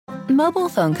Mobile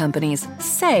phone companies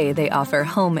say they offer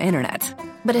home internet.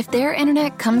 But if their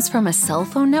internet comes from a cell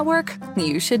phone network,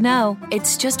 you should know.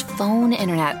 It's just phone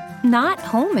internet, not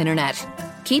home internet.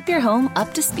 Keep your home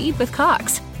up to speed with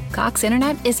Cox. Cox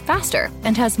internet is faster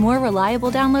and has more reliable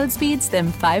download speeds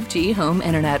than 5G home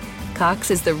internet.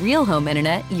 Cox is the real home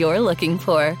internet you're looking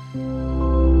for.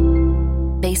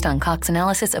 Based on Cox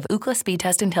analysis of Ookla speed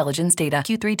test intelligence data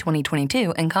Q3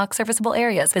 2022 and Cox serviceable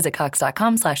areas, visit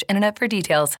cox.com/internet for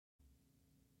details.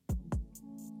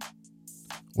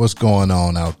 What's going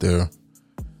on out there?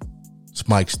 It's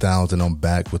Mike Stowns, and I'm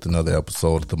back with another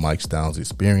episode of the Mike Stowns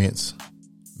Experience.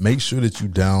 Make sure that you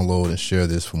download and share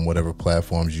this from whatever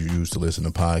platforms you use to listen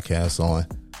to podcasts on.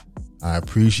 I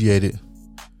appreciate it,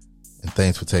 and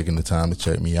thanks for taking the time to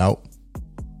check me out.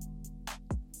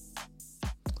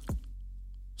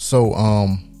 So,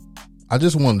 I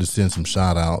just wanted to send some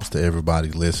shout outs to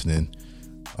everybody listening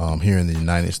here in the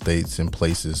United States in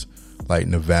places like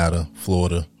Nevada,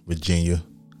 Florida, Virginia,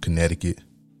 Connecticut.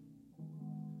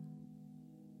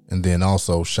 And then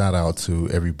also shout out to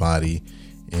everybody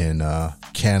in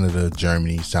Canada,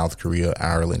 Germany, South Korea,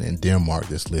 Ireland, and Denmark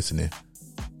that's listening.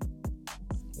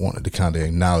 Wanted to kind of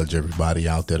acknowledge everybody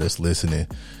out there that's listening,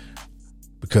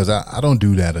 because I don't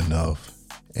do that enough.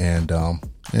 And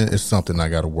it's something I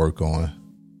got to work on.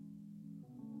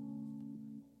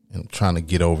 And I'm trying to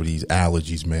get over these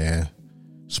allergies, man.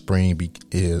 Spring,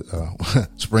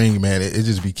 man, it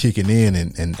just be kicking in,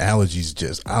 and allergies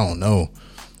just, I don't know,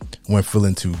 weren't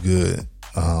feeling too good.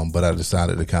 But I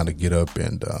decided to kind of get up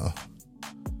and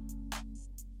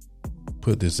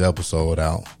put this episode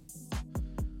out.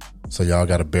 So y'all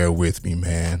got to bear with me,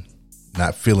 man.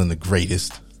 Not feeling the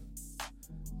greatest,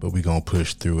 but we going to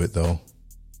push through it though.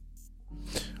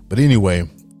 But anyway,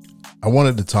 I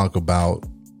wanted to talk about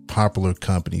popular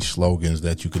company slogans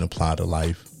that you can apply to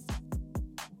life.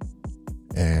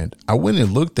 And I went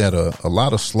and looked at a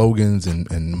lot of slogans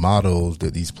and mottos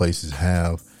that these places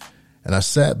have. And I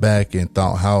sat back and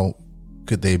thought, how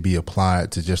could they be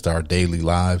applied to just our daily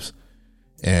lives?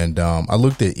 And I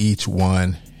looked at each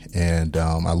one, and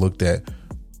I looked at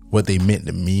what they meant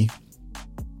to me.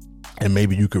 And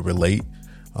maybe you could relate.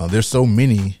 There's so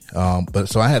many, but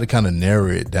so I had to kind of narrow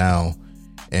it down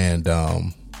and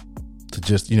to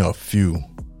just, a few.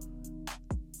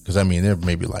 Because, I mean, there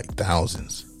may be like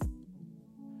thousands.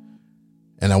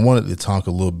 And I wanted to talk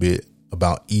a little bit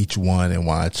about each one and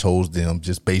why I chose them,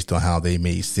 just based on how they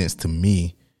made sense to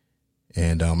me.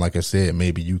 And like I said,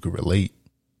 maybe you could relate.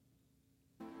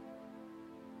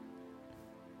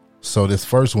 So this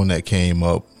first one that came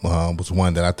up was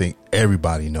one that I think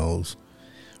everybody knows,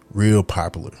 real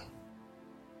popular.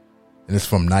 And it's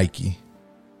from Nike,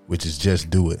 which is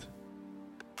just do it.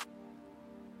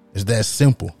 It's that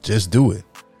simple. Just do it.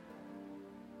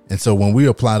 And so when we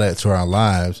apply that to our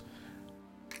lives,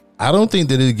 I don't think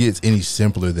that it gets any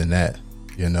simpler than that.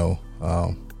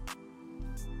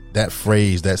 That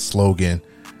phrase, that slogan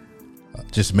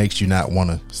just makes you not want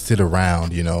to sit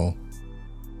around,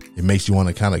 It makes you want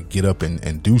to kind of get up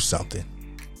and do something.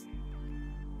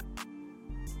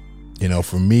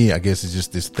 For me, I guess it's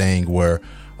just this thing where,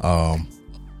 I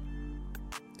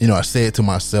say it to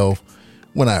myself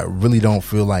when I really don't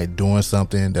feel like doing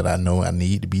something that I know I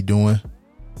need to be doing.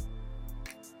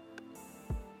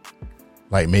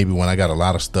 Like maybe when I got a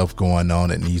lot of stuff going on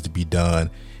that needs to be done.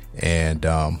 And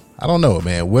I don't know,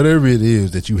 man, whatever it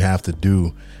is that you have to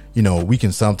do, we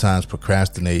can sometimes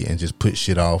procrastinate and just put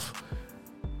shit off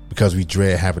because we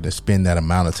dread having to spend that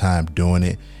amount of time doing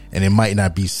it. And it might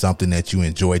not be something that you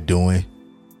enjoy doing.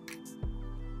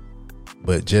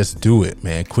 But just do it,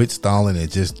 man. Quit stalling and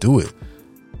just do it.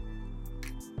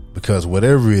 Because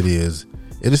whatever it is,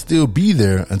 it'll still be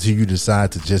there until you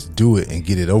decide to just do it and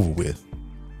get it over with.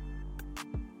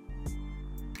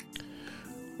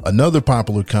 Another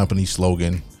popular company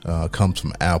slogan comes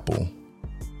from Apple,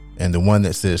 and the one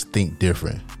that says think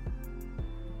different.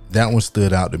 That one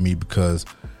stood out to me because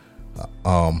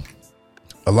a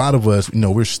lot of us,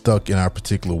 we're stuck in our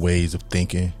particular ways of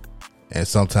thinking, and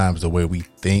sometimes the way we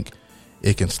think,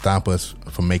 it can stop us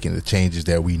from making the changes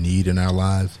that we need in our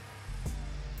lives.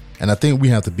 And I think we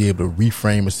have to be able to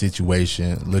reframe a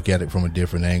situation, look at it from a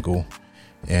different angle,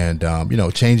 and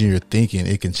changing your thinking,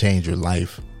 it can change your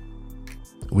life.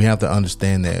 We have to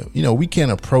understand that, we can't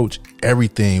approach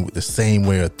everything with the same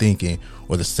way of thinking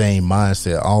or the same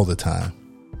mindset all the time.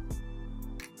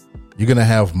 You're going to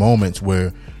have moments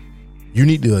where you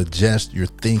need to adjust your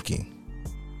thinking.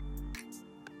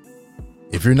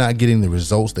 If you're not getting the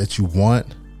results that you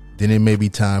want, then it may be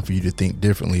time for you to think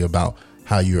differently about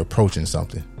how you're approaching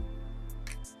something.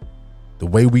 The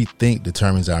way we think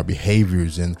determines our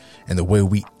behaviors and the way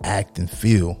we act and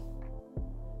feel.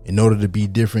 In order to be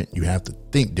different, you have to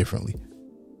think differently.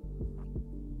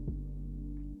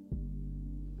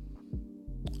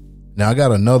 Now I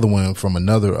got another one from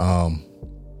another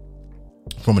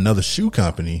shoe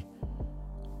company,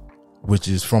 which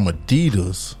is from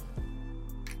Adidas.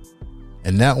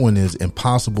 And that one is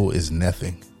impossible is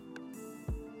nothing.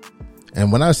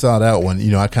 And when I saw that one,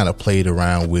 I kind of played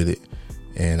around with it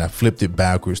and I flipped it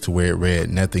backwards to where it read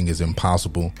nothing is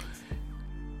impossible.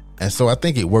 And so I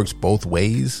think it works both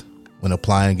ways when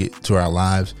applying it to our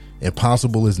lives.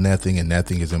 Impossible is nothing and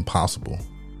nothing is impossible.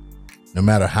 No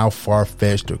matter how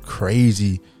far-fetched or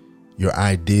crazy your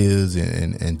ideas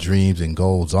and dreams and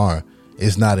goals are,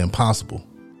 it's not impossible.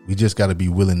 We just got to be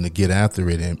willing to get after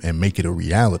it and make it a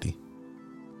reality.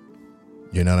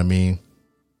 You know what I mean?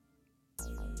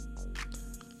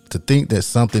 To think that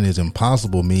something is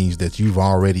impossible means that you've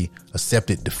already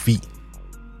accepted defeat.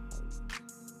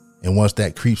 And once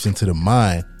that creeps into the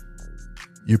mind,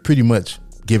 you're pretty much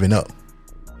giving up.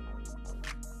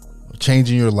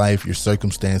 Changing your life, your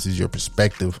circumstances, your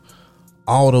perspective,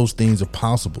 all those things are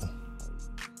possible.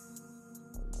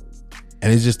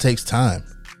 And it just takes time,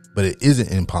 but it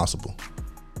isn't impossible.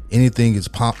 Anything is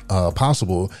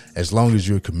possible as long as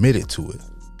you're committed to it.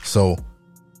 So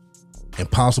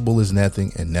impossible is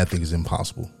nothing and nothing is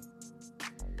impossible.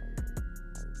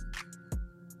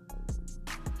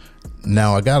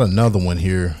 Now I got another one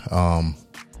here.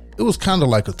 It was kind of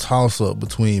like a toss up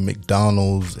between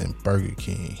McDonald's and Burger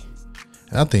King.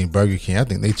 And I think Burger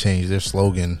King, they changed their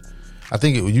slogan. I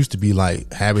think it used to be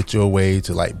like have it your way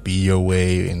to like be your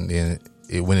way. And then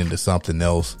it went into something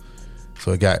else.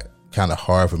 So it got kind of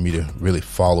hard for me to really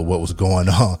follow what was going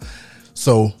on.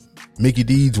 So Mickey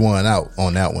D's won out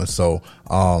on that one. So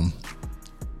I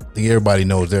think everybody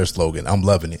knows their slogan. I'm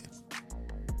loving it.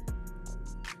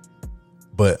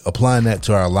 But applying that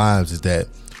to our lives is that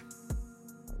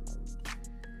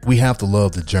we have to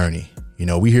love the journey.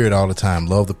 We hear it all the time.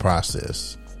 Love the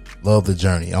process. Love the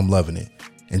journey. I'm loving it.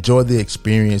 Enjoy the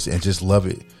experience and just love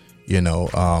it. It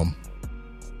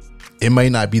may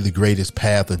not be the greatest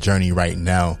path or journey right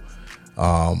now.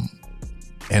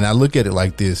 And I look at it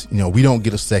like this, we don't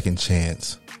get a second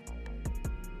chance.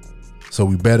 So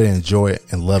we better enjoy it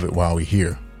and love it while we're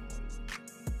here.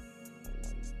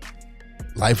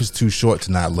 Life is too short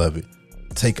to not love it.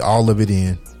 Take all of it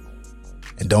in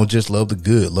and don't just love the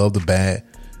good, love the bad,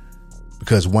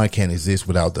 because one can't exist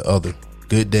without the other.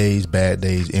 Good days, bad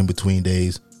days, in between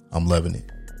days. I'm loving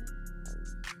it.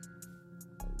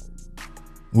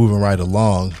 Moving right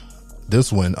along.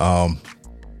 This one,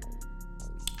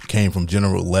 came from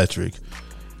General Electric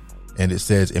and it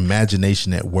says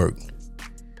imagination at work.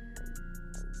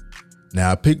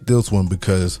 Now I picked this one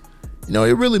because, it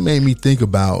really made me think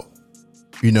about,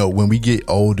 when we get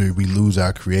older, we lose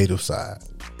our creative side.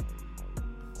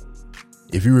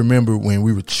 If you remember when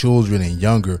we were children and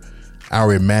younger,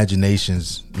 our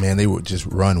imaginations, man, they would just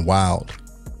run wild.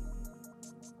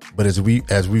 But as we've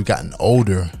gotten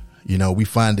older, we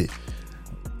find it,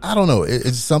 I don't know,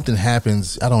 it's something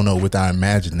happens, I don't know, with our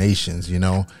imaginations,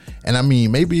 and I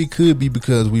mean, maybe it could be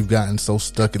because we've gotten so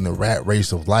stuck in the rat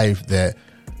race of life that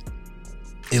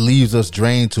it leaves us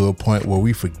drained to a point where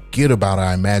we forget about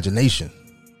our imagination.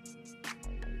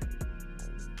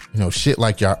 Shit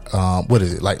like your, what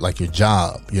is it? Like your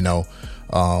job,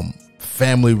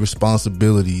 family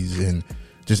responsibilities and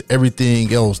just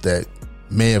everything else that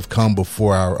may have come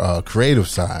before our creative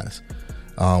sides.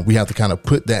 We have to kind of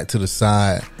put that to the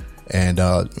side and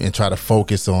try to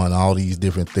focus on all these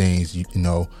different things. You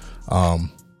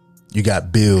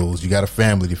got bills, you got a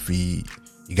family to feed,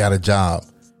 you got a job,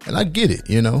 and I get it,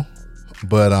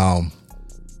 but I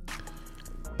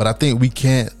think we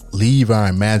can't leave our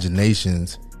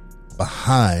imaginations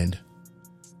behind,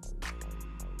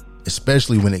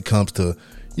 especially when it comes to,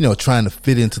 trying to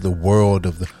fit into the world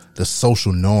of the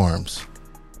social norms.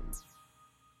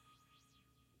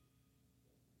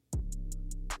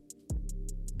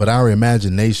 But our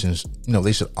imaginations,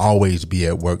 they should always be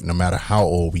at work no matter how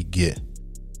old we get.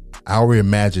 Our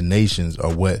imaginations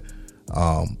are what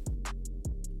I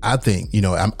think,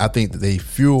 I think that they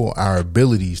fuel our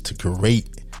abilities to create,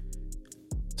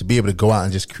 to be able to go out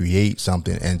and just create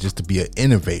something and just to be an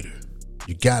innovator.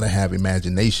 You got to have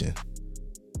imagination.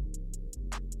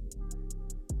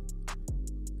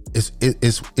 It's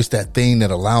that thing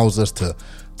that allows us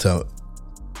to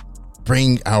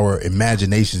bring our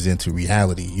imaginations into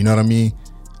reality. You know what I mean?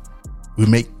 We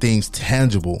make things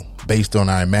tangible based on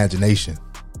our imagination.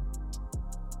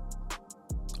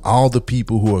 All the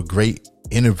people who are great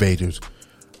innovators,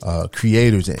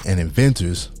 creators, and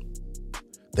inventors,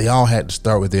 they all had to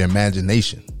start with their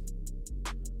imagination.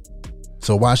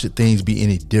 So why should things be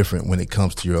any different when it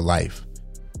comes to your life?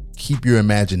 Keep your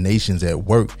imaginations at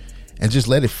work and just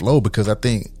let it flow, because I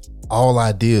think all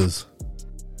ideas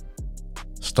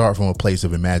start from a place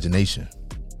of imagination.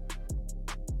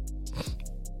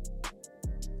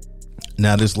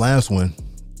 Now, this last one,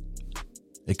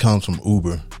 it comes from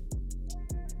Uber.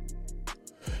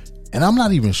 And I'm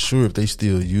not even sure if they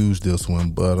still use this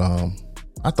one, but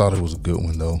I thought it was a good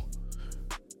one though.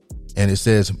 And it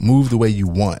says, move the way you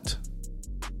want.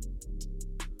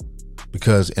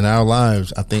 Because in our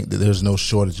lives, I think that there's no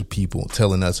shortage of people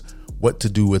telling us what to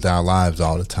do with our lives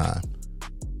all the time.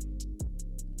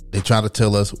 They try to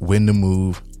tell us when to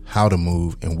move, how to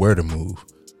move, and where to move.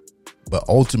 But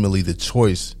ultimately, the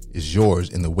choice is yours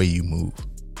in the way you move.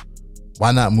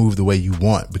 Why not move the way you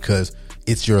want? Because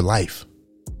it's your life.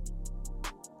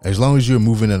 As long as you're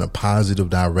moving in a positive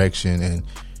direction and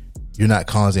you're not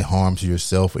causing harm to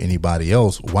yourself or anybody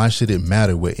else, why should it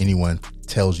matter what anyone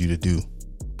tells you to do?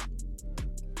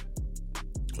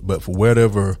 But for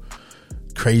whatever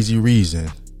crazy reason,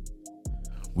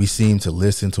 we seem to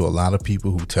listen to a lot of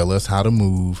people who tell us how to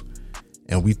move,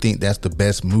 and we think that's the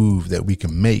best move that we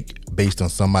can make based on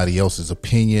somebody else's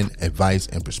opinion, advice,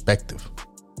 and perspective.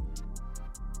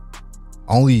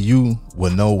 Only you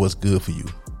will know what's good for you.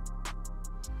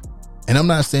 And I'm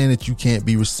not saying that you can't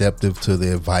be receptive to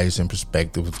the advice and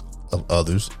perspective of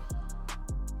others,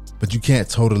 but you can't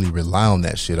totally rely on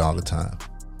that shit all the time.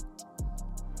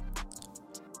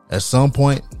 At some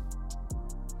point,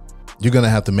 you're going to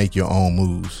have to make your own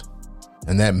moves,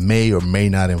 and that may or may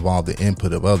not involve the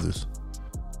input of others.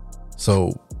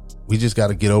 So we just got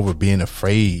to get over being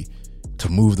afraid to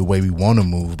move the way we want to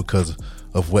move because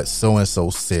of what so-and-so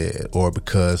said, or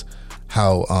because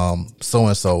how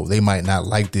so-and-so, they might not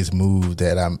like this move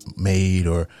that I made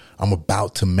or I'm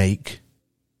about to make.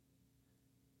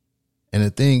 And the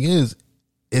thing is,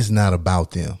 it's not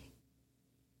about them.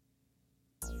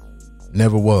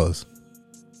 Never was.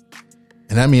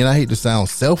 And I mean, I hate to sound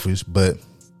selfish, but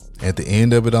at the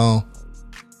end of it all,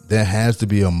 there has to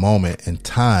be a moment in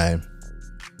time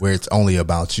where it's only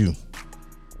about you.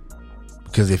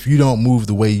 Because if you don't move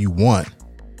the way you want,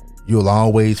 you'll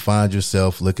always find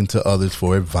yourself looking to others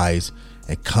for advice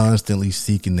and constantly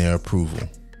seeking their approval.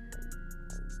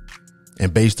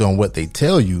 And based on what they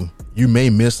tell you, you may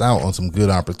miss out on some good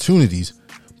opportunities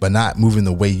by not moving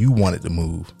the way you wanted to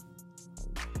move.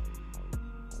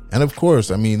 And of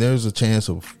course, I mean, there's a chance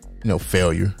of,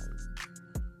 failure.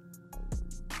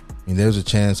 I mean, there's a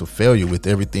chance of failure with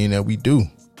everything that we do.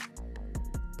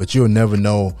 But you'll never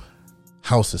know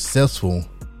how successful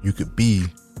you could be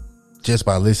just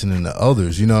by listening to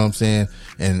others, you know what I'm saying?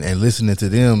 And listening to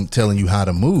them telling you how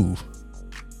to move.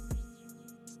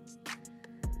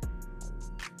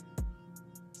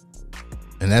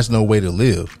 And that's no way to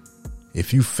live.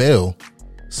 If you fail,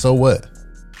 so what?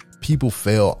 People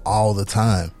fail all the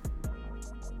time.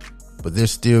 But they're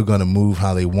still going to move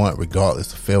how they want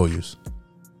regardless of failures.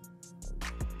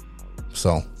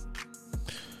 So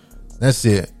that's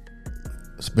it.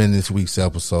 It's been this week's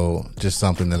episode. Just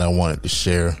something that I wanted to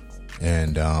share.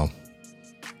 And I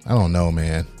don't know,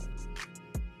 man.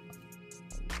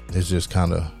 It's just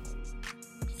kind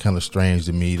of strange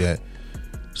to me that,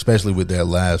 especially with that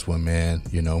last one, man,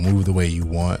 move the way you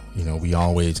want. We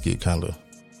always get kind of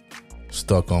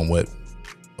stuck on what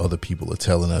other people are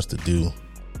telling us to do,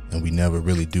 and we never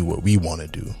really do what we want to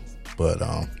do. But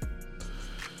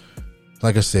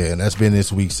like I said, that's been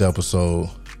this week's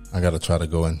episode. I got to try to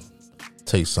go and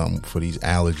take something for these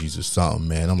allergies or something,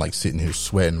 man. I'm like sitting here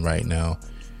sweating right now,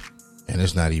 and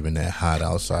it's not even that hot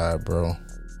outside, bro.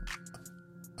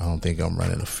 I don't think I'm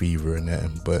running a fever and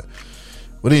that.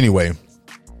 But anyway,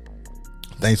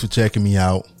 thanks for checking me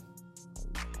out.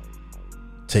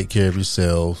 Take care of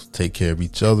yourselves. Take care of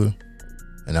each other.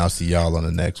 And I'll see y'all on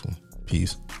the next one.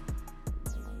 Peace.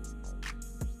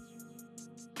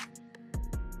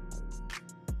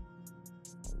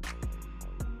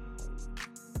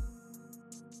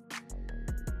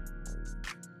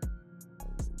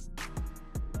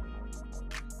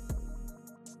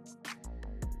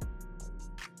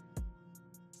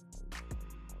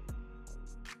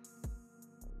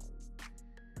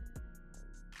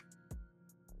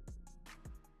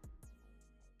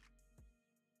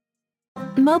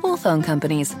 Mobile phone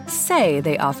companies say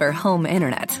they offer home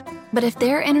internet. But if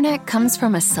their internet comes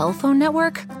from a cell phone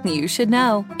network, you should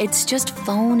know. It's just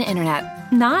phone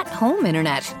internet, not home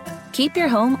internet. Keep your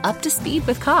home up to speed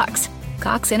with Cox.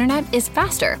 Cox internet is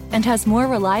faster and has more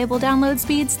reliable download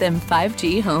speeds than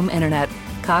 5G home internet.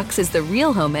 Cox is the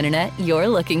real home internet you're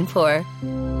looking for.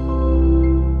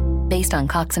 based on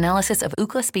Cox analysis of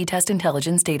Ookla speed test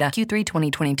intelligence data Q3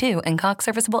 2022 and Cox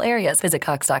serviceable areas. Visit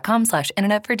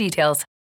cox.com/internet for details.